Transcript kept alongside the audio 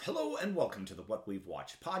Hello and welcome to the What We've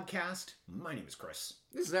Watched podcast. My name is Chris.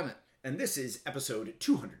 This is Emmett. And this is episode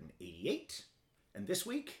 288. And this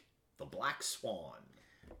week, The Black Swan.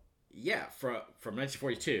 Yeah, from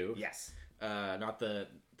 1942. Yes. Not the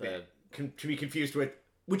to be confused with,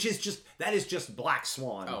 that is just Black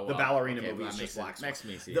Swan. Oh, the well, ballerina okay, movie well, is just Black Swan. makes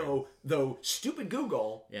me see it. Though stupid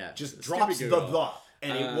Google just stupid drops Google. the.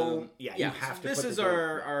 And it won't, you have to This put is the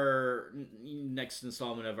our next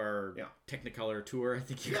installment of our Technicolor tour, I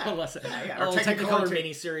think you call us. Our Our Technicolor tour.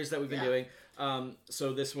 mini-series that we've been doing.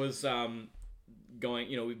 So this was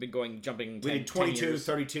going, we've been jumping 10, we did 22, 10 years.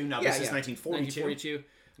 32, now this is 1942.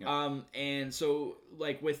 1942. And so,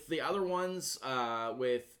 like, with the other ones,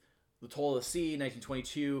 with The Toll of the Sea,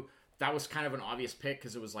 1922, that was kind of an obvious pick,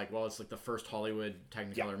 because it was like, well, it's like the first Hollywood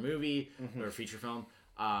Technicolor movie, or feature film.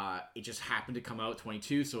 It just happened to come out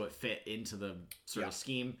 22, so it fit into the sort of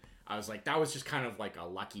scheme. I was like, that was just kind of like a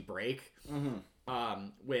lucky break.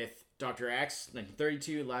 With Dr. X,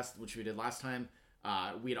 1932, which we did last time,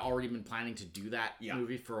 we had already been planning to do that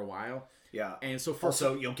movie for a while. Yeah, and so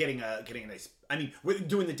also, getting a nice. I mean,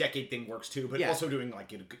 doing the decade thing works too, but also doing like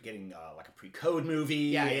getting like a pre-code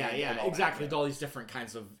movie. And exactly. All these different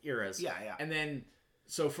kinds of eras. Yeah. And then.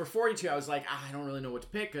 So for 42, I was like, I don't really know what to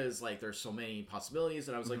pick, because like there's so many possibilities,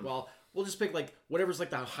 and I was like, well, we'll just pick like whatever's like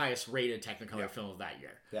the highest rated Technicolor film of that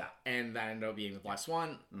year. Yeah. And that ended up being The Black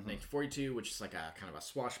Swan, 1942, which is like a kind of a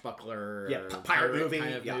swashbuckler, pirate movie,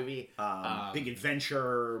 kind of movie, big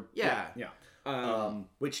adventure.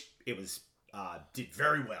 Which it was did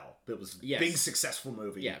very well. It was a big successful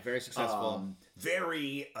movie. Yeah, very successful.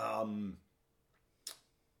 Very. I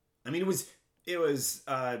mean, it was,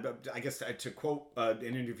 I guess, to quote an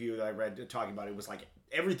interview that I read talking about it, was like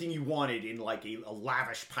everything you wanted in like a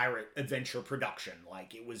lavish pirate adventure production.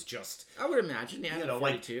 Like it was just, I would imagine,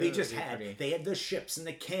 like they just they had the ships and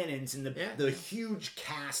the cannons and the huge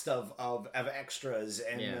cast of extras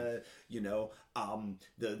and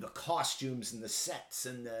the costumes and the sets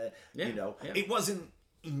and it wasn't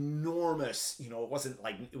enormous, it wasn't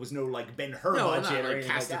like it was no like Ben-Hur budget or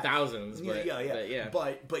cast of thousands, but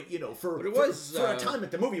for a time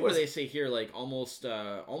at the movie, what do they say here, like almost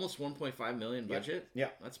 1.5 million budget?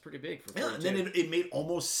 That's pretty big for 42. And then it made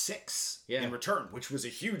almost 6 in return, which was a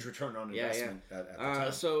huge return on investment at the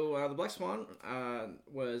time. So The Black Swan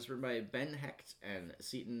was written by Ben Hecht and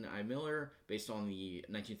Seton I. Miller, based on the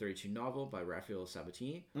 1932 novel by Raphael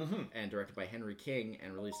Sabatini, and directed by Henry King,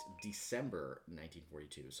 and released December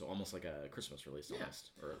 1942. So almost like a Christmas release, almost,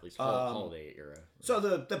 or at least holiday era. So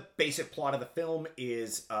the basic plot of the film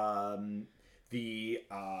is the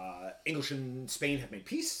English and Spain have made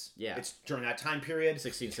peace. Yeah, it's during that time period,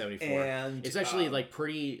 1674, and it's actually like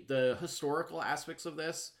pretty. The historical aspects of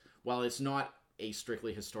this, while it's not a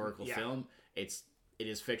strictly historical film, it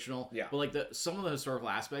is fictional. Yeah, but like some of the historical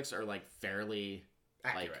aspects are like fairly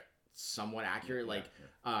accurate, like somewhat accurate.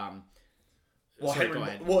 Well, Henry, go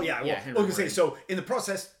ahead. I was going to say, so in the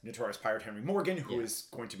process, notorious pirate Henry Morgan, who is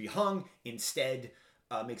going to be hung, instead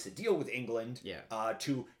makes a deal with England.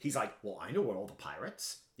 He's like, well, I know all the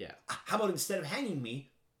pirates. Yeah. How about instead of hanging me,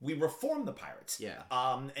 we reform the pirates? Yeah.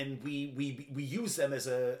 And we use them as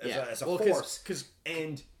a force.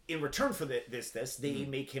 And in return for this, they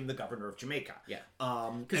make him the governor of Jamaica. Yeah.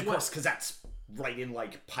 Because that's right in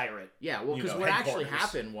like pirate. Yeah, well, because what actually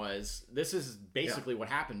happened was, this is basically what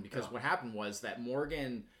happened, because what happened was that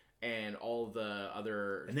Morgan and all the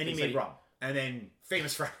other, and then he made rum, and then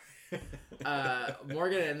famous for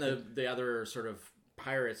Morgan and the other sort of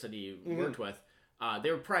pirates that he worked with,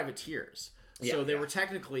 they were privateers, so they were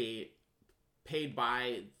technically paid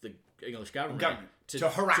by the English government to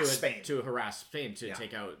harass Spain, to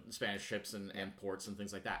take out Spanish ships and ports and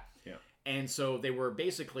things like that. Yeah, and so they were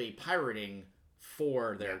basically pirating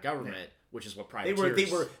for their government, which is what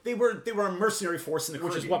privateers they were a mercenary force in the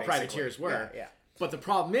Caribbean, which is what privateers were. Yeah. But the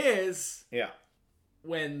problem is,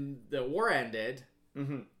 when the war ended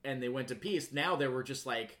and they went to peace, now they were just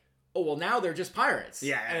like, oh well, now they're just pirates.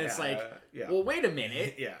 And it's well, wait a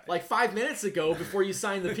minute. Like 5 minutes ago, before you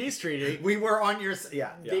signed the peace treaty, we were on your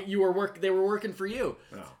they were working for you,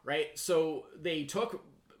 right? So they took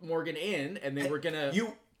Morgan in, and they were gonna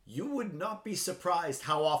You would not be surprised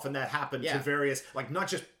how often that happened to various, like, not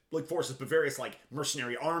just like forces, but various like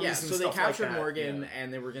mercenary armies. And so stuff they captured like that. Morgan,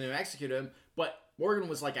 and they were going to execute him. But Morgan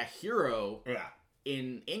was like a hero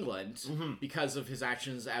in England because of his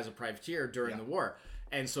actions as a privateer during the war,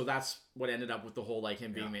 and so that's what ended up with the whole like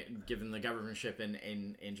him being given the governorship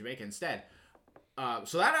in Jamaica instead.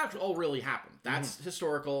 So that all really happened. That's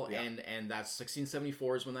historical, and that's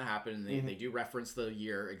 1674 is when that happened. And they do reference the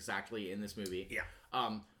year exactly in this movie. Yeah.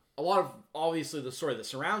 a lot of obviously the story that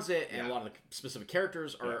surrounds it and a lot of the specific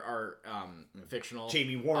characters are fictional.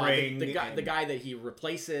 Jamie Waring, the guy that he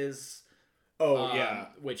replaces.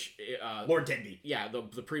 Which Lord Denby. Yeah,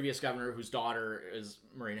 the previous governor whose daughter is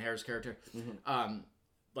Marina Harris' character.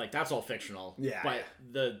 Like that's all fictional. Yeah, but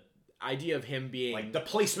the idea of him being like the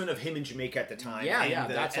placement of him in Jamaica at the time.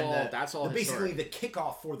 That's all. Basically, the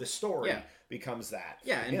kickoff for the story becomes that.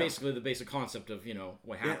 Yeah, and basically the basic concept of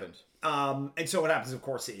what happened. And so what happens, of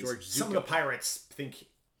course, is some of the pirates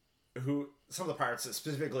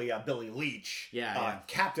specifically Billy Leach,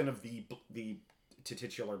 captain of the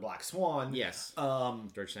titular Black Swan. Yes.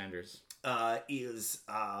 George Sanders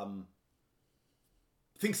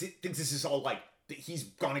thinks this is all like. He's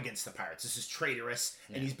gone against the pirates. This is traitorous,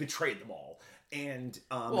 and he's betrayed them all. And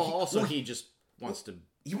he just wants to.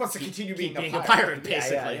 He wants to continue being a pirate,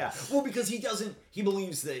 basically. Yeah. Well, because he doesn't. He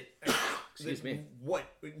believes that. Excuse me. What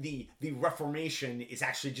the Reformation is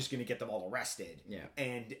actually just going to get them all arrested. Yeah.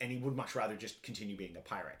 And he would much rather just continue being a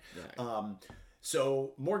pirate. Right.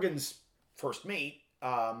 So Morgan's first mate,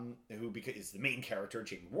 who is the main character,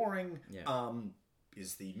 Jamie Waring,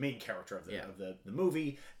 is the main character of the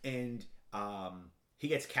movie, and. He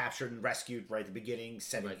gets captured and rescued right at the beginning,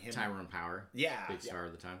 setting him... Tyrone Power. Yeah. Big star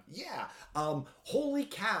of the time. Yeah. Holy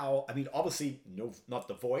cow. I mean, obviously, no, not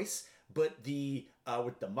the voice, but the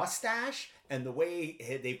with the mustache and the way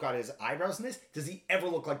they've got his eyebrows in this, does he ever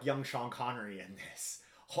look like young Sean Connery in this?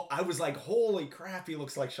 I was like, holy crap, he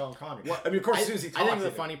looks like Sean Connery. Well, I mean, of course, as soon as he talks... I think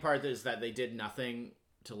the funny part is that they did nothing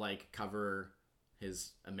to, like, cover...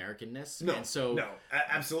 his Americanness. No, and so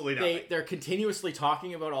absolutely not. They're continuously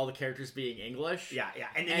talking about all the characters being English. Yeah.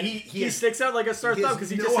 And he sticks out like a sore thumb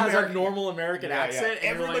because he just has a normal American accent. And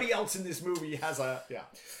everybody else in this movie has a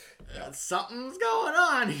something's going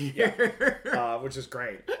on here, which is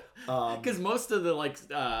great. Because most of the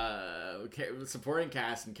supporting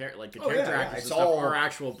cast and the character actors and stuff are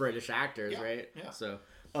actual British actors, right? Yeah. So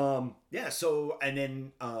So and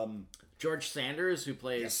then George Sanders, who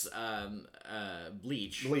plays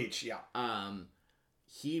Bleach. Bleach, yeah.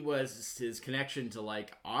 He was his connection to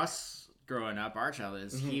like us growing up, our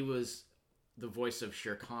childhood. He was the voice of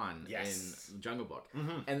Shere Khan in Jungle Book,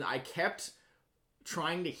 and I kept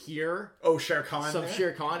trying to hear Shere Khan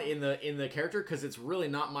Shere Khan in the character because it's really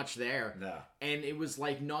not much there. No, and it was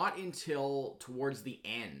like not until towards the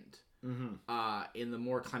end. In the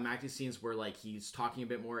more climactic scenes where like he's talking a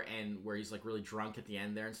bit more and where he's like really drunk at the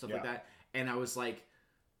end there and stuff like that, and I was like,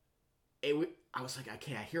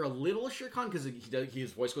 okay, I hear a little Shere Khan because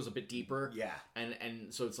his voice goes a bit deeper,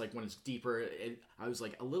 and so it's like when it's deeper, I was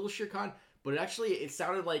like a little Shere Khan, but it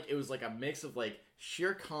sounded like it was like a mix of like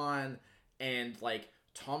Shere Khan and like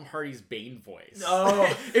Tom Hardy's Bane voice.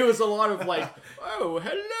 Oh, it was a lot of like, oh,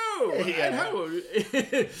 hello,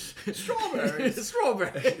 strawberries.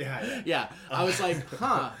 Yeah. I was like,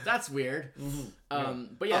 huh, that's weird.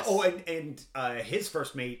 But yes. And his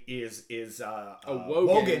first mate is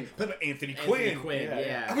Wogan, but Anthony Quinn.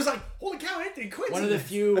 Yeah. I was like, holy cow, Anthony Quinn. One of the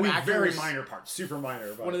few actors, very minor parts, super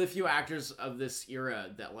minor. But... One of the few actors of this era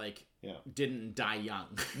that like didn't die young.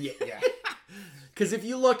 Yeah. Because if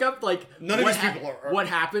you look up like none of these people are what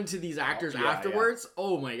happened to these actors afterwards,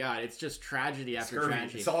 oh my god, it's just tragedy after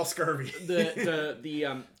tragedy. It's all scurvy.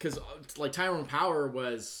 Because like Tyrone Power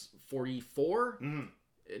was 44,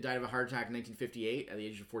 died of a heart attack in 1958 at the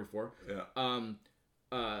age of 44. Yeah.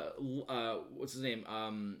 What's his name?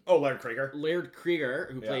 Laird Krieger. Laird Krieger,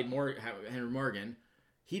 who played Henry Morgan.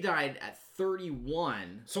 He died at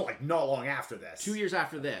 31. So like not long after this. 2 years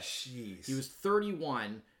after this. Jeez. He was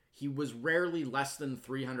 31. He was rarely less than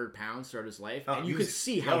 300 pounds throughout his life. And you could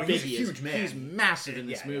see how big he is. Huge man. He's massive in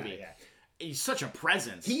this movie. Yeah. He's such a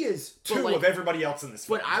presence. He is two of everybody else in this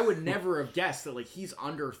film. But I would never have guessed that like he's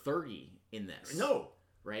under 30 in this. No.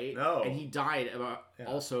 Right? No. And he died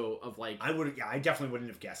also of like... I definitely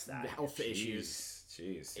wouldn't have guessed that. Health issues.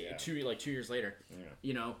 Jeez. Yeah. 2 years later. Yeah.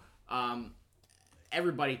 You know?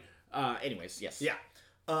 Everybody... anyways, yes. Yeah.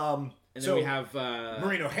 And then we have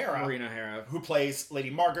Maureen O'Hara, who plays Lady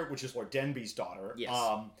Margaret, which is Lord Denby's daughter. Yes.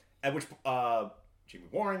 At which Jamie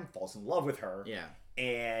Warren falls in love with her. Yeah.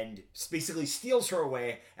 And basically steals her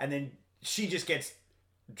away, and then she just gets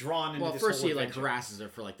drawn into this whole adventure. Well, first he harasses her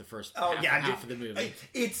for like the first half of the movie.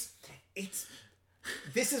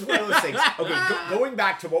 This is one of those things. Okay, going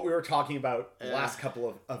back to what we were talking about the last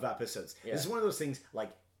couple of episodes. Yeah. This is one of those things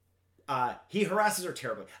like he harasses her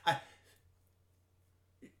terribly.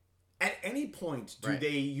 At any point, do they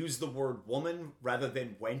use the word woman rather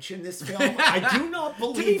than wench in this film? I do not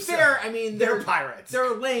believe to be fair, I mean, they're pirates.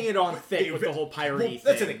 They're laying it on thick with the whole piratey thing.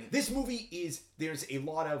 That's the thing. This movie there's a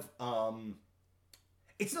lot of,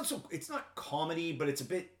 it's not comedy, but it's a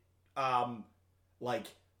bit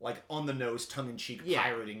like on the nose, tongue in cheek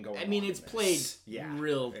pirating going on. I mean, it's played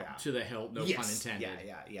real to the hilt, no pun intended.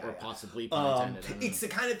 Or possibly pun intended. It's the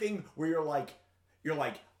kind of thing where you're like,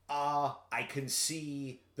 I can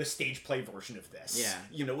see the stage play version of this. Yeah.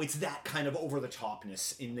 You know, it's that kind of over the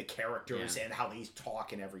topness in the characters and how they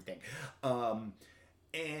talk and everything.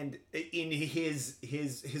 And in his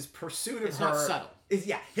pursuit of it's her, not subtle.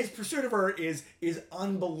 His pursuit of her is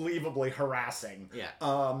unbelievably harassing. Yeah.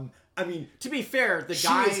 I mean, to be fair, the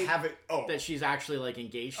guy that she's actually like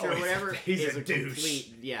engaged to or whatever he's a douche.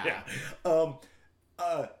 Complete,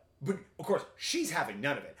 but of course, she's having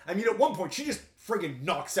none of it. I mean, at one point, she just friggin'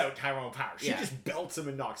 knocks out Tyrone Power. She just belts him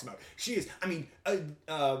and knocks him out. She is. I mean,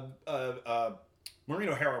 Maureen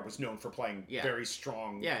O'Hara was known for playing very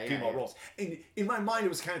strong female roles, and in my mind, it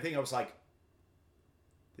was the kind of thing I was like,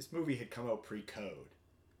 this movie had come out pre-code.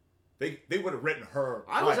 They would have written her.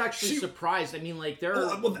 I was actually surprised. I mean, like when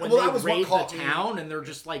they raid the town and they're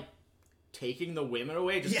just like taking the women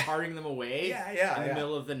away, just carting them away in the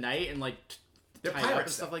middle of the night and like they're pirates and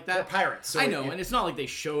stuff like that. They're pirates. So I know, and it's not like they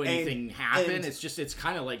show anything happen. It's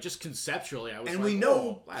kind of like just conceptually. I was we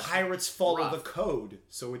know pirates follow the code,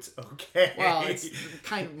 so it's okay. Well, it's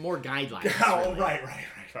kind of more guidelines. Oh, right.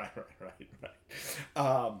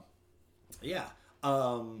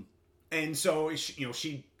 And so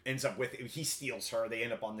she ends up with he steals her. They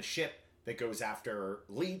end up on the ship that goes after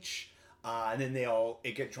Leech. And then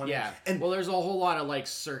it get drunk. Yeah. And there's a whole lot of like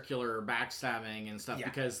circular backstabbing and stuff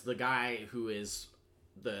because the guy who is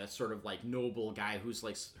the sort of like noble guy who's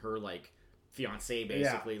like her like fiance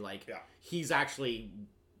basically he's actually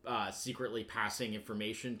secretly passing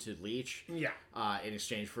information to Leech. In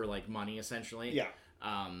exchange for like money essentially.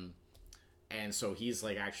 And so he's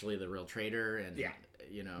like actually the real traitor and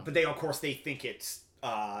you know. But they think it's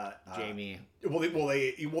Jamie.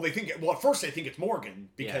 They think at first they think it's Morgan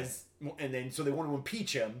because and then so they want to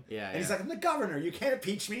impeach him. And he's like, I'm the governor. You can't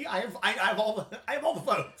impeach me. I have all the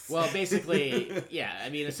votes. Well, basically, I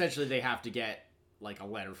mean, essentially they have to get like a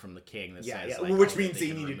letter from the king that says, like, which means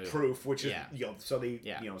they needed proof. Which is so they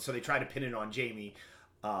so they try to pin it on Jamie,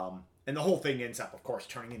 and the whole thing ends up, of course,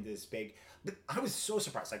 turning into this big. But I was so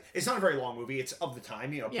surprised. Like, it's not a very long movie. It's of the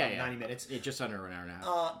time, about 90 minutes. Yeah, just under an hour and a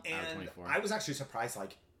half. And 24. I was actually surprised,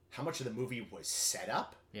 like, how much of the movie was set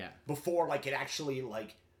up. Yeah. Before, like, it actually,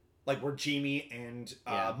 like where Jamie and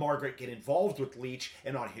Margaret get involved with Leech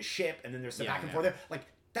and on his ship, and then there's the back and forth there. Like,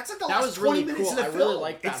 that's like the last 20 minutes of the film. I really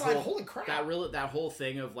like that. It's like, holy crap. That whole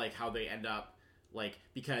thing of, like, how they end up, like,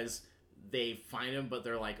 because they find him, but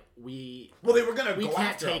they're like, we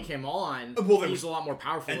can't take him on. He's a lot more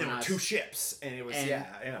powerful than us. And there were 2 ships, and it was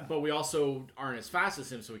But we also aren't as fast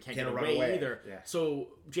as him, so we can't get away either. Yeah. So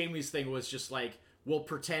Jamie's thing was just like, we'll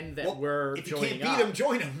pretend that we're if you joining can't beat him,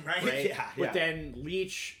 join him, right? Yeah. But then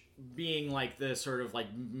Leech, being like the sort of like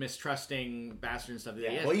mistrusting bastard and stuff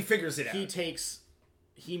that he is, he figures it out.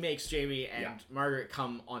 He makes Jamie and Margaret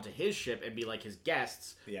come onto his ship and be like his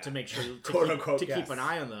guests to make sure to keep an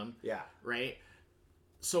eye on them. Yeah. Right?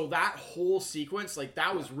 So that whole sequence, like,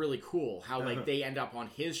 that was really cool. How, like, they end up on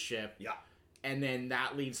his ship. Yeah. And then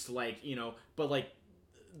that leads to, like, but, like,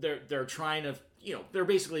 they're trying to, they're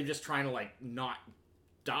basically just trying to, like, not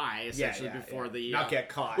die, essentially, before the... not get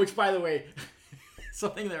caught. Which, by the way...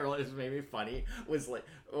 Something that really made me funny was, like,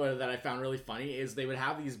 or that I found really funny is they would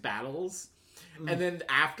have these battles... And then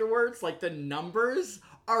afterwards, like, the numbers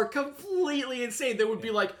are completely insane. They would be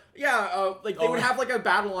like, they would have like a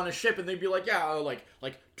battle on a ship, and they'd be like,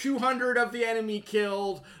 like 200 of the enemy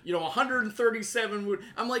killed, 137 would.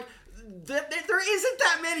 I'm like, there isn't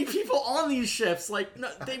that many people on these ships. Like, no,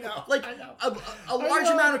 a large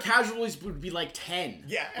amount of casualties would be like 10.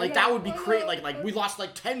 Yeah, that would be crazy. Like we lost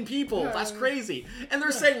like 10 people. Yeah, that's crazy. And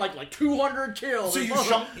they're saying like 200 kills. So you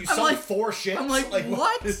sunk like 4 ships. I'm like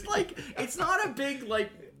what? Like, it's not a big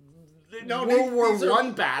like World War I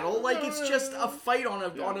battle. Like, it's just a fight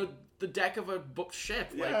on the deck of a book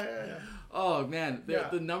ship. Like, oh man,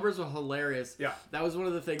 the numbers are hilarious. Yeah, that was one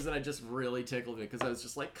of the things that I just really tickled me because I was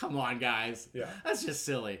just like, come on, guys. Yeah, that's just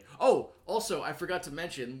silly. Oh, also, I forgot to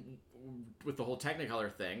mention with the whole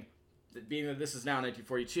Technicolor thing, being that this is now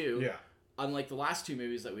 1942. Yeah. Unlike the last 2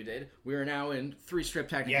 movies that we did, we are now in 3-strip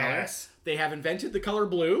Technicolor. Yes. They have invented the color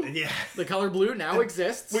blue. Yeah. The color blue now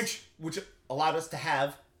exists. Which allowed us to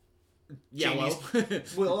have yellow.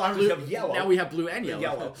 Allowed us to have yellow. Now we have blue and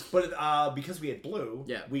yellow. But because we had blue,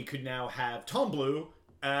 we could now have Tom Blue.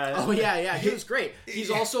 He was great. He's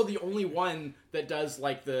also the only one that does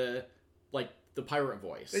like the pirate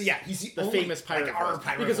voice. Yeah, he's the famous pirate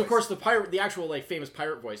voice. Because of course the actual like famous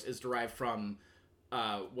pirate voice is derived from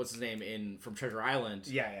what's his name from Treasure Island.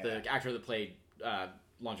 The actor that played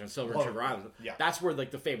Long John Silver and Sugar Island. Yeah. That's where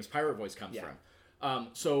like the famous pirate voice comes from.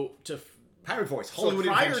 Pirate voice, Hollywood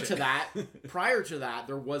invention. Prior to that,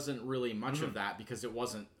 there wasn't really much of that because it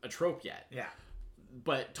wasn't a trope yet. Yeah.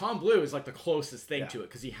 But Tom Blue is like the closest thing to it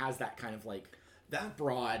because he has that kind of like that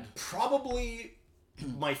broad. Probably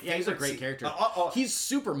my favorite. Yeah, he's a great character. He's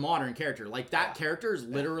super modern character. Like that character is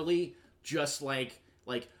literally just like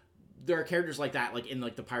there are characters like that like in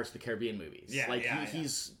like the Pirates of the Caribbean movies. Yeah,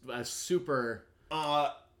 he's a super.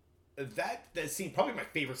 That scene, probably my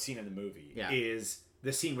favorite scene in the movie, is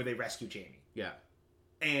the scene where they rescue Jamie. Yeah.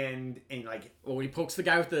 And like... Well, when he pokes the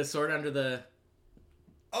guy with the sword under the...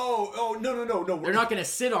 Oh, no. They're not going to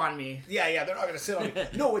sit on me. Yeah, they're not going to sit on me.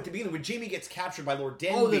 No, at the beginning, when Jamie gets captured by Lord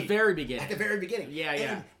Denby. Oh, the very beginning. At the very beginning.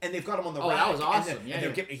 Yeah. And they've got him on the rack. Oh, that was awesome.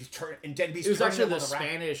 And Denby's it was actually the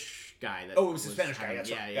Spanish guy. It was the Spanish guy. That's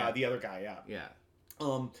right. Yeah, the other guy, yeah.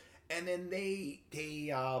 And then they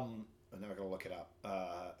I'm not going to look it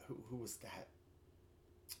up. Who was that?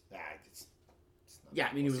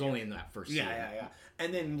 He was only in that first scene. Yeah.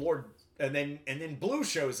 And then Blue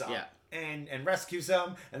shows up. Yeah. And rescues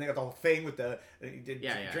them, and they got the whole thing with the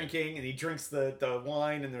drinking, and he drinks the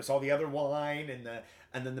wine, and there's all the other wine,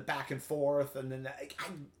 and then the back and forth, and then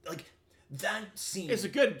that scene. It's a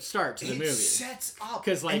good start to the movie. It sets up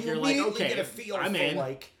because like you're like okay, get a feel I'm for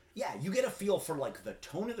in. you get a feel for like the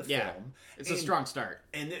tone of the film. It's a strong start,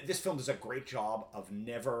 and this film does a great job of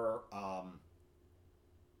never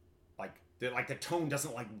the tone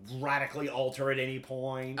doesn't like radically alter at any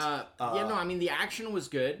point. I mean the action was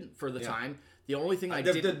good for the time. The only thing I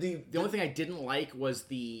didn't like was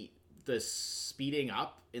the speeding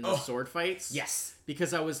up in the sword fights. Yes,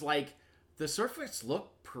 because I was like, the sword fights look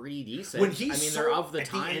pretty decent. They're of the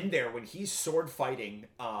time. At the end there, when he's sword fighting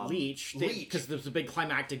Leech, because there's a big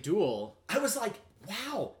climactic duel. I was like,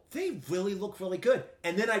 wow, they really look really good.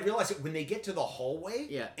 And then I realized that when they get to the hallway,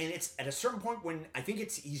 and it's at a certain point when I think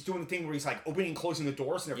he's doing the thing where he's like opening and closing the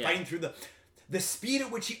doors, and they're fighting through the speed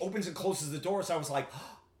at which he opens and closes the doors. I was like,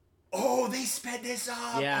 oh, they sped this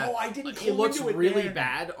up. Yeah. Oh, I didn't. It looks really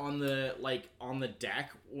bad on the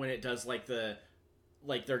deck when it does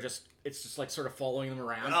it's just like sort of following them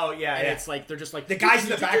around. Oh yeah, and it's like they're just like the guys in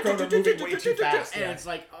the background are moving way too fast, and it's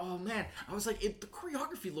like, oh man, I was like, the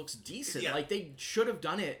choreography looks decent. Like they should have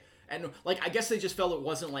done it, and like I guess they just felt it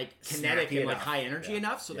wasn't like kinetic Snappy and like enough. high energy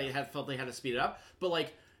enough, so they felt they had to speed it up. But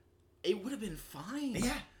like, it would have been fine.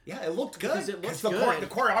 Yeah, it looked good. Because it looked good. The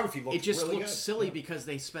choreography looked. It just really looked good. silly because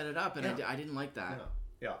they sped it up, and I didn't like that.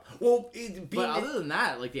 Yeah. Well, but other than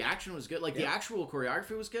that, like the action was good. Like the actual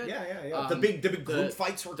choreography was good. Yeah. The big group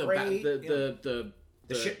fights were great. The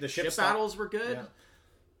ship battles were good.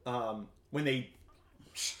 Yeah. When they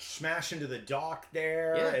smash into the dock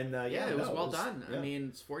there, and it was well done. I mean,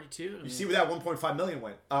 it's 42. You see where that 1.5 million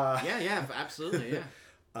went. Yeah, absolutely.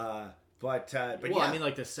 Yeah. But I mean,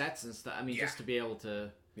 like the sets and stuff. I mean, just to be able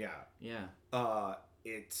to. Yeah.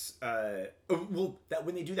 It's that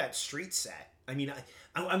when they do that street set. I mean,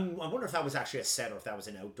 I wonder if that was actually a set or if that was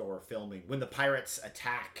an outdoor filming when the pirates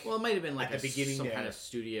attack. Well, it might have been like at the beginning some there. Kind of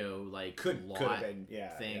studio like could have been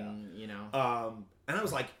thing, you know. And I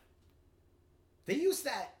was like, they used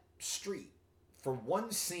that street for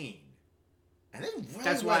one scene, and then really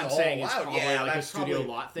that's what I'm saying. It's out. probably like a studio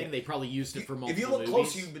lot thing. They probably used it for multiple. If you look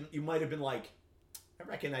movies. close, you might have been like, I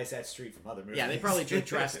recognize that street from other movies. Yeah, they probably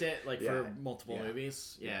dressed it like for multiple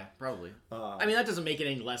movies. Yeah, probably. I mean, that doesn't make it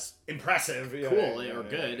any less impressive, cool, or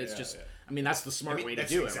good. It's just, I mean, that's the smart way to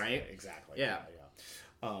do it, right? Exactly. Yeah.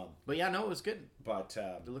 But yeah, no, it was good. But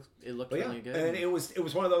it looked really good. And it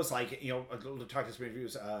was one of those like talk to some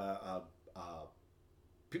reviews.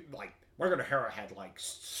 People like Margaret O'Hara had like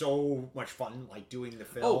so much fun like doing the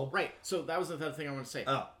film. Oh, right. So that was the other thing I want to say.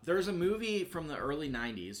 There's a movie from the early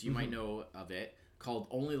 '90s. You might know of it. Called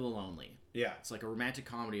Only the Lonely. Yeah. It's like a romantic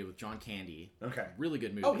comedy with John Candy. Okay. Really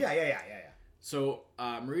good movie. Oh, yeah. So,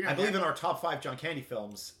 Marina... I believe in our top 5 John Candy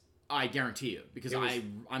films. I guarantee you, because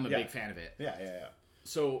I'm a big fan of it. Yeah.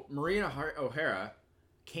 So, Marina O'Hara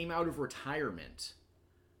came out of retirement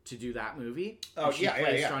to do that movie. Oh, she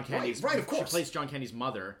plays John Candy's... Right, of course. She plays John Candy's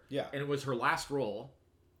mother. Yeah. And it was her last role.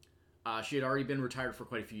 She had already been retired for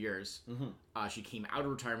quite a few years. Mm-hmm. She came out of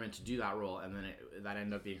retirement to do that role, and then that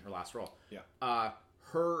ended up being her last role. Yeah.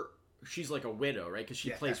 She's like a widow, right? Because she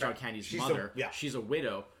plays John Candy's mother. She's a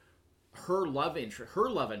widow. Her love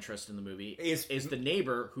interest in the movie is the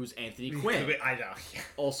neighbor, who's Anthony Quinn. I know. Yeah.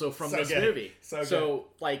 Also from this movie. So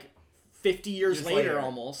like 50 years later,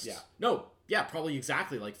 almost. Yeah. No. Yeah, probably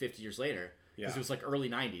exactly like 50 years later. because it was like early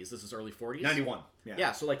 90s. This is early 40s. 91.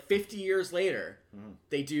 Yeah. So like 50 years later,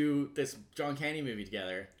 they do this John Candy movie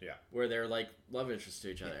together. Yeah. Where they're like love interests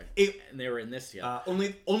to each other. And they were in this together.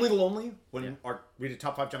 Only the Lonely, when we did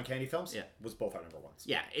top 5 John Candy films, was both our number ones.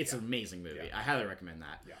 Yeah, it's an amazing movie. Yeah. I highly recommend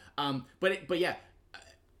that. Yeah. But yeah,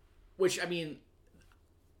 which I mean,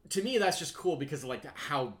 to me that's just cool because of like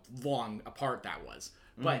how long apart that was.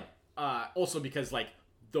 But also because like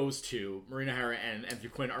those two, Maureen O'Hara and Anthony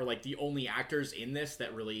Quinn, are like the only actors in this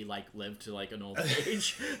that really like live to like an old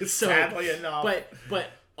age. So, sadly enough.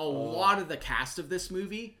 But a lot of the cast of this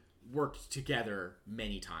movie worked together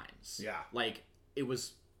many times. Yeah. Like it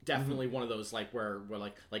was definitely one of those like where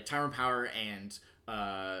like Tyrone Power and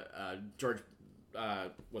George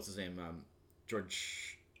what's his name?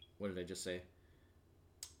 George, what did I just say?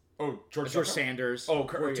 Oh, George Sanders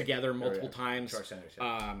worked together multiple times. George Sanders,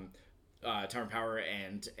 Tyrone Power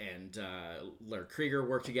and Larry Krieger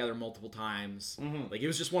worked together multiple times. Like it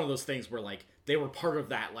was just one of those things where like they were part of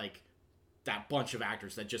that like that bunch of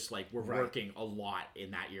actors that just like were working a lot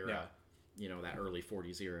in that era. You know, that early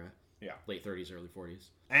 40s era. Yeah. Late 30s, early 40s.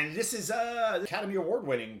 And this is the Academy Award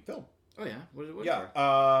winning film. Oh yeah. What yeah.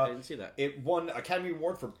 I didn't see that. It won Academy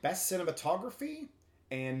Award for Best Cinematography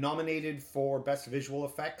and nominated for Best Visual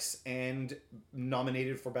Effects and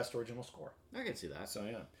nominated for Best Original Score. I can see that. So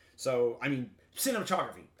yeah. So I mean,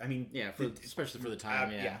 cinematography. I mean, yeah, especially for the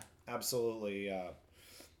time. Yeah, absolutely.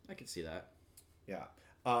 I can see that. Yeah.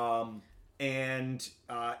 And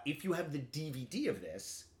if you have the DVD of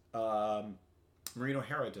this, Maureen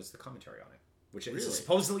O'Hara does the commentary on it, which is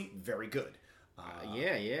supposedly very good.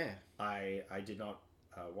 Yeah. I did not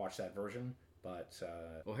watch that version. But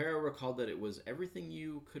O'Hara recalled that it was everything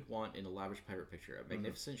you could want in a lavish pirate picture. A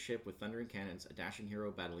magnificent ship with thundering cannons, a dashing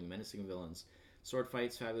hero battling menacing villains, sword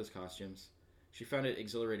fights, fabulous costumes. She found it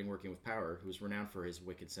exhilarating working with Power, who was renowned for his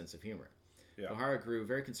wicked sense of humor. Yeah. O'Hara grew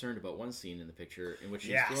very concerned about one scene in the picture in which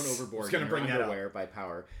she was thrown overboard in her underwear by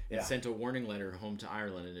Power and sent a warning letter home to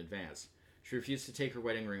Ireland in advance. She refused to take her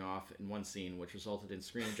wedding ring off in one scene, which resulted in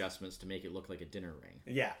screen adjustments to make it look like a dinner ring.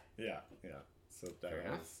 Yeah. So there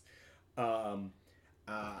is. And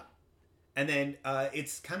then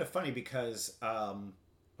it's kind of funny because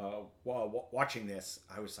while watching this,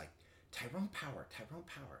 I was like, Tyrone Power.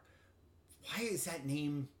 Why is that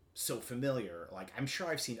name so familiar? Like, I'm sure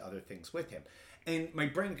I've seen other things with him. And my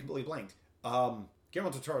brain completely blanked. Guillermo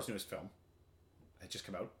del Toro's newest film had just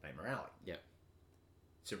come out, Nightmare Alley. Yeah.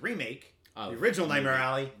 It's a remake of the original Nightmare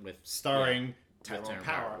Alley starring Tyrone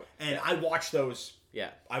Power. And I watched those. Yeah.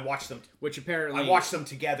 I watched them. Which apparently... I watched them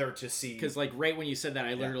together to see... Because, like, right when you said that,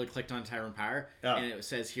 I literally clicked on Tyrone Power, and it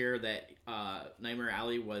says here that Nightmare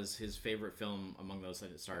Alley was his favorite film among those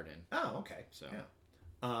that it starred in. Oh, okay. So,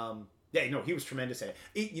 yeah. He was tremendous at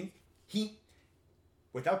it. He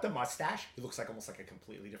without the mustache, he looks like almost like a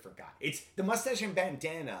completely different guy. It's the mustache and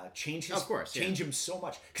bandana change him so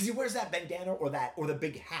much because he wears that bandana or the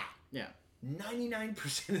big hat. Yeah.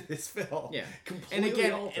 99% of this film,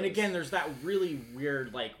 completely alters. And again, there's that really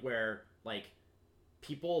weird where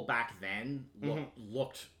people back then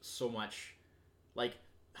looked so much like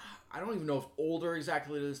I don't even know if older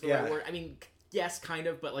exactly is the right word. I mean, yes, kind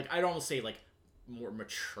of, but I'd almost say more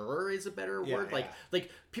mature is a better word. Like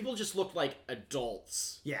people just looked like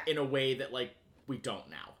adults in a way that we don't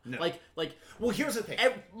now. No. Well, here's the thing.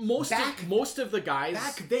 Most of the guys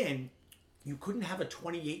back then, you couldn't have a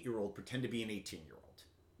 28-year-old pretend to be an 18-year-old.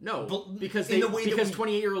 No, because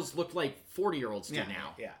 28-year-olds look like 40-year-olds do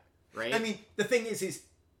now. Yeah. Right? I mean, the thing is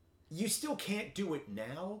you still can't do it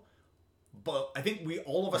now, but I think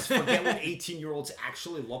all of us forget what 18-year-olds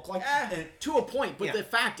actually look like. To a point, but the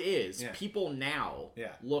fact is, people now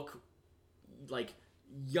look like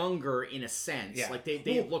younger in a sense. Yeah.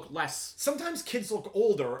 They look less. Sometimes kids look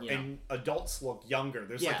older and adults look younger.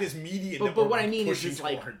 There's this median. But what I mean is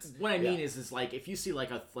if you see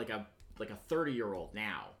like a 30-year-old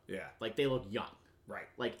now, they look young. Right.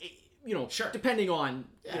 Depending on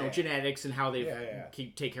genetics and how they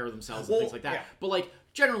take care of themselves and things like that. Yeah. But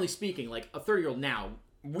generally speaking, a 30-year-old now,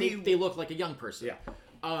 they look like a young person.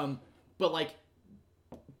 Yeah. But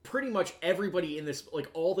pretty much everybody in this,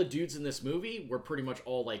 all the dudes in this movie were pretty much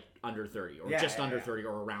all under 30 or just under 30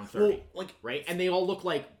 or around 30. Well, right? And they all look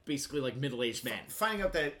basically middle-aged men. Finding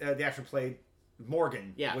out that the actor played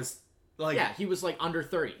Morgan was he was under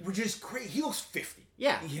 30. Which is great. He looks 50.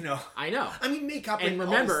 Yeah. I know. I mean, makeup and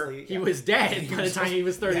remember, he was dead by the time he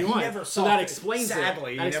was 31. So that explains it.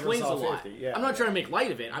 Sadly, that explains a lot. Yeah, I'm not trying to make light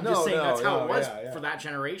of it. I'm just saying that's how it was for that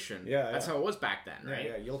generation. Yeah, that's how it was back then, right?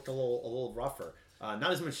 Yeah, you looked a little rougher.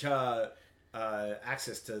 Not as much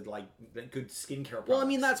access to good skincare products. Well, I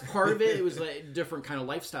mean, that's part of it. It was different kind of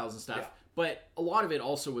lifestyles and stuff. Yeah. but a lot of it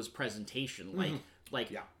also was presentation.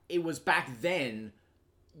 Like it was back then.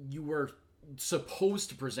 You were supposed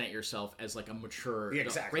to present yourself as like a mature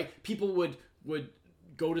adult, right? People would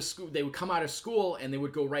go to school, they would come out of school and they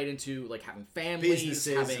would go right into like having families,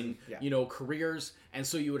 businesses, having careers, and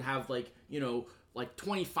so you would have like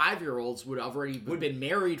 25-year-olds would already been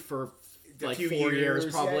married for like 4 years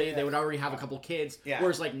probably. They would already have a couple kids,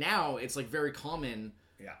 whereas like now it's like very common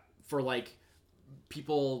for like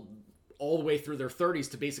people all the way through their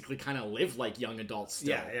 30s to basically kind of live like young adults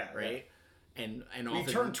still, right? And often you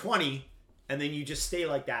turn 20 and then you just stay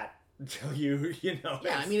like that until you know.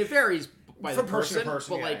 Yeah, I mean it varies by the person, but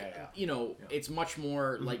it's much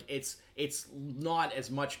more like it's not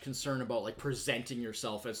as much concern about like presenting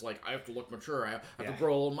yourself as like I have to look mature, I have to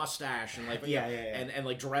grow a little mustache and like and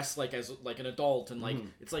like dress like as like an adult, and like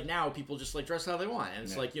it's like now people just like dress how they want, and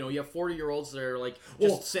it's like you have 40-year-olds that are like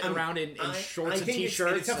just sitting around in shorts and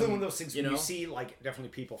t-shirts. It's definitely one of those things when you see like definitely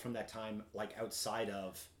people from that time like outside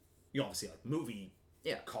of obviously like movie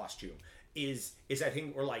costume is I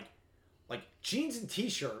think we're like jeans and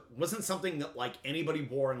t-shirt wasn't something that like anybody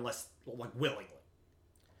wore unless like willingly,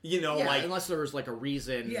 like unless there was like a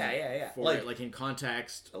reason for like, it, like in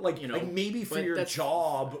context, like maybe for your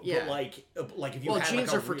job, but like if you had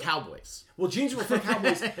jeans are for cowboys. Well, jeans were for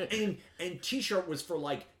cowboys and t-shirt was for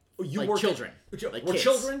like you like worked children, like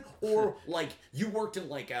children, or like you worked in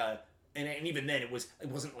like a and even then it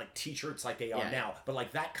wasn't like t-shirts like they are now, but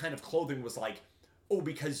like that kind of clothing was like,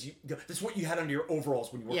 because that's what you had under your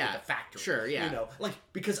overalls when you worked at the factory. Sure, like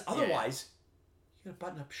because otherwise you had a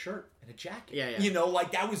button-up shirt and a jacket. Yeah.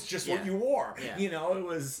 Like that was just what you wore. Yeah.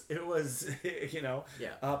 It was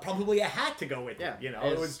probably a hat to go with it.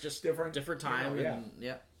 It was just different time.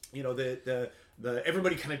 The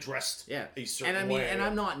everybody kind of dressed a certain way. And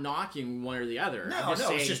I'm not knocking one or the other. No, I'm just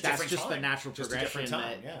saying it's just that's just time. the natural progression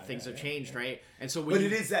that things have changed, right? And so when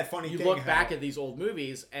it is that funny you thing look back at these old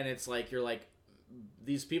movies and it's like you're like,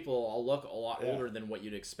 these people all look a lot older than what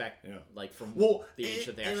you'd expect, like from the age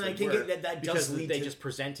that they actually I think were. That does lead they just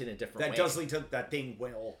present in a different way. That does lead to that thing.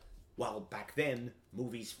 Well, back then,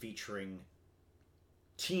 movies featuring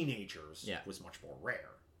teenagers was much more rare.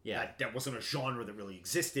 Yeah, that wasn't a genre that really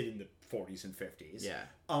existed in the 40s and 50s. Yeah,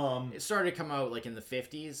 it started to come out like in the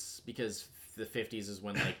 50s because the 50s is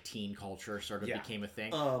when like teen culture sort of became a thing.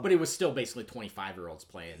 But it was still basically 25-year-olds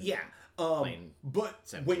playing. Yeah.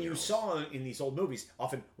 But when you saw in these old movies,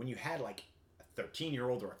 often when you had like a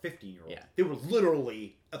 13-year-old or a 15-year-old, they were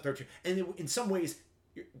literally a 13, and in some ways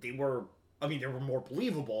they were more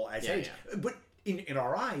believable as age. Yeah. But in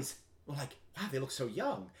our eyes, we're like, wow, they look so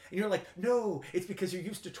young. And you're like, no, it's because you're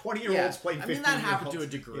used to 20-year-olds playing 15-year-olds. that happened to a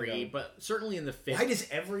degree, but certainly in the 50s. Why does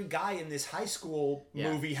every guy in this high school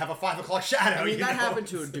movie have a 5 o'clock shadow? That happened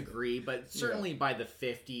to a degree, but certainly by the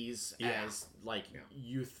 50s, as like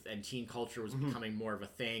youth and teen culture was becoming more of a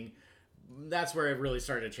thing, that's where it really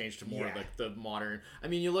started to change to more of like the modern. I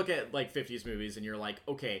mean, you look at like 50s movies and you're like,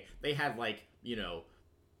 okay, they had like,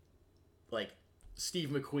 like Steve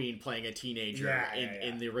McQueen playing a teenager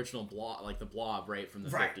in the original Blob, like the Blob, right, from the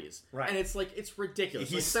 50s. Right. And it's like, it's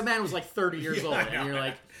ridiculous. Like, the man was like 30 years old, and you're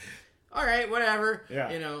like, all right, whatever.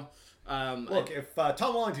 Yeah. Look, if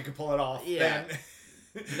Tom Wallington could pull it off, then...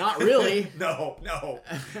 Not really. No.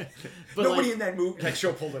 But nobody in that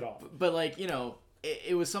show pulled it off. But like,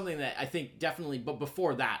 it was something that I think definitely, but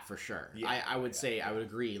before that for sure, I would say I would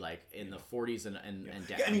agree. Like in the 40s and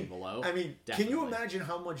definitely below. I mean, definitely. Can you imagine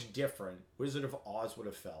how much different Wizard of Oz would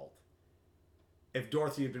have felt if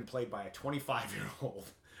Dorothy had been played by a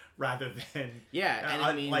 25-year-old rather than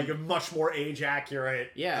like a much more age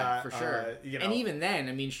accurate? Yeah, for sure. And even then,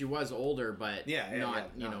 I mean, she was older, but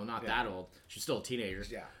not that old. She's still a teenager.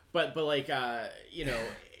 Yeah, but like I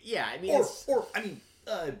mean,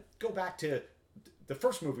 go back to the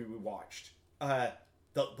first movie we watched, the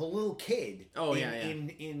little kid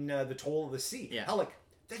in The Toll of the Sea. Yeah. How like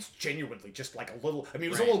that's genuinely just like a little. I mean,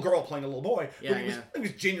 it was a little girl playing a little boy, but it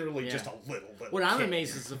was genuinely just a little. What I'm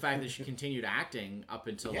amazed is the fact that she continued acting up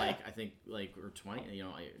until like I think like her 20.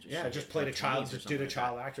 Just played a child, just did a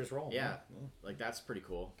child actor's role. Yeah, like that's pretty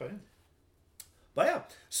cool. But yeah,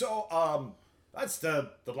 so that's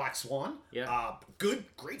the Black Swan. Yeah,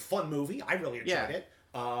 great fun movie. I really enjoyed it.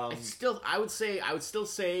 I would still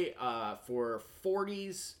say for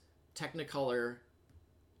 40s Technicolor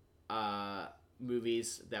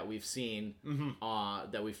movies that we've seen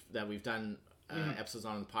that we've done episodes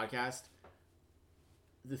on the podcast,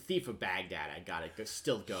 The Thief of Baghdad, I gotta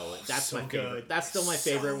still go. That's so my favorite. Good. That's still my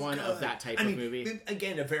favorite one of that type of movie.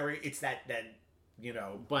 Again, it's that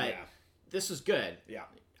But this was good. Yeah,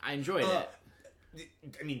 I enjoyed it.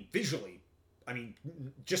 I mean, visually, I mean,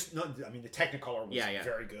 just not. I mean, the Technicolor was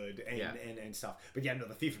very good and stuff. But yeah, no,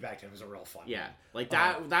 the Thief of Baghdad was a real fun. Yeah, like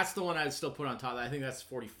that. That's the one I would still put on top. I think that's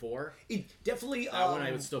 44. It definitely that one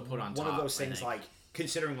I would still put on top. One of those things, like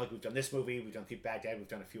considering like we've done this movie, we've done Thief of Baghdad, we've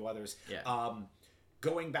done a few others. Yeah.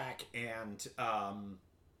 Going back and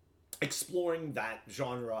exploring that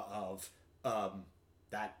genre of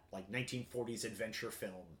that like 1940s adventure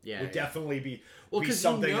film would definitely be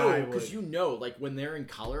something because like when they're in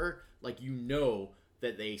color, like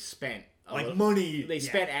that they spent money, they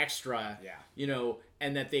spent extra,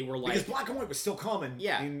 and that they were like because black and white was still common,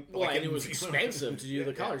 and it was expensive to do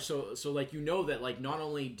the color, so like that like not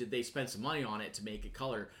only did they spend some money on it to make it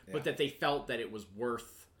color, but that they felt that it was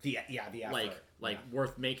worth the effort.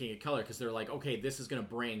 Worth making a color because they're like, okay, this is gonna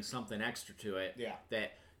bring something extra to it,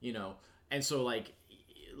 that and so like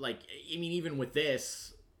I mean, even with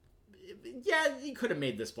this, you could have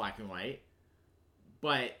made this black and white,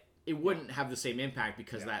 but it wouldn't have the same impact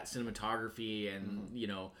because that cinematography and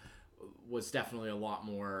was definitely a lot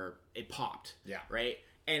more. It popped, right.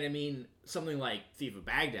 And I mean, something like Thief of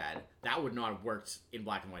Baghdad, that would not have worked in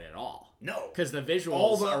black and white at all. No, because the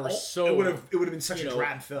visuals are so. It would have been such a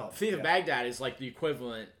drab film. Thief of Baghdad is like the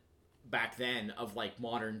equivalent back then of like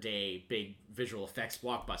modern day big visual effects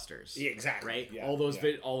blockbusters. Yeah, exactly. Right? Yeah, all those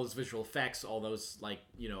visual effects, all those like,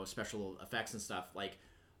 special effects and stuff, like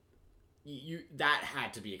that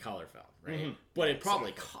had to be a color film, right? Mm-hmm. But it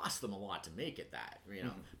probably cost them a lot to make it that,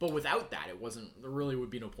 But without that, there really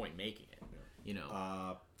would be no point making it.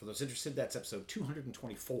 For those interested, that's episode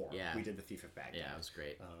 224. Yeah. We did The Thief of Baghdad. Yeah, it was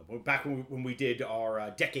great. Back when we did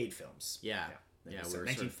our decade films. Yeah. We were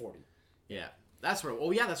 1940. Yeah. That's right. Oh,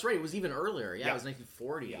 yeah, that's right. It was even earlier. Yeah, it was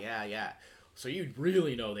 1940. Yeah. So you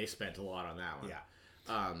really know they spent a lot on that one. Yeah.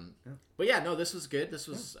 But yeah, no, this was good. This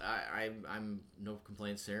was I'm no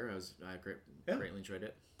complaints there. I greatly enjoyed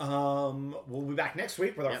it. We'll be back next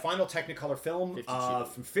week with our final Technicolor film 52.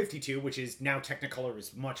 From 52, which is now Technicolor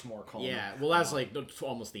is much more common. Yeah, well, that's like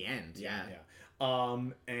almost the end. Yeah.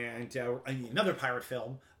 And another pirate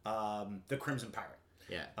film, The Crimson Pirate.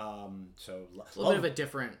 Yeah. So a little bit of a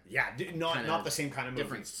different. Yeah, not the same kind of movie.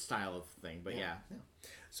 Different style of thing, but yeah.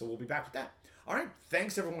 So we'll be back with that. All right.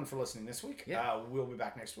 Thanks everyone for listening this week. Yeah. We'll be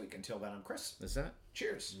back next week. Until then, I'm Chris. That's it.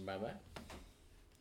 Cheers. Bye bye.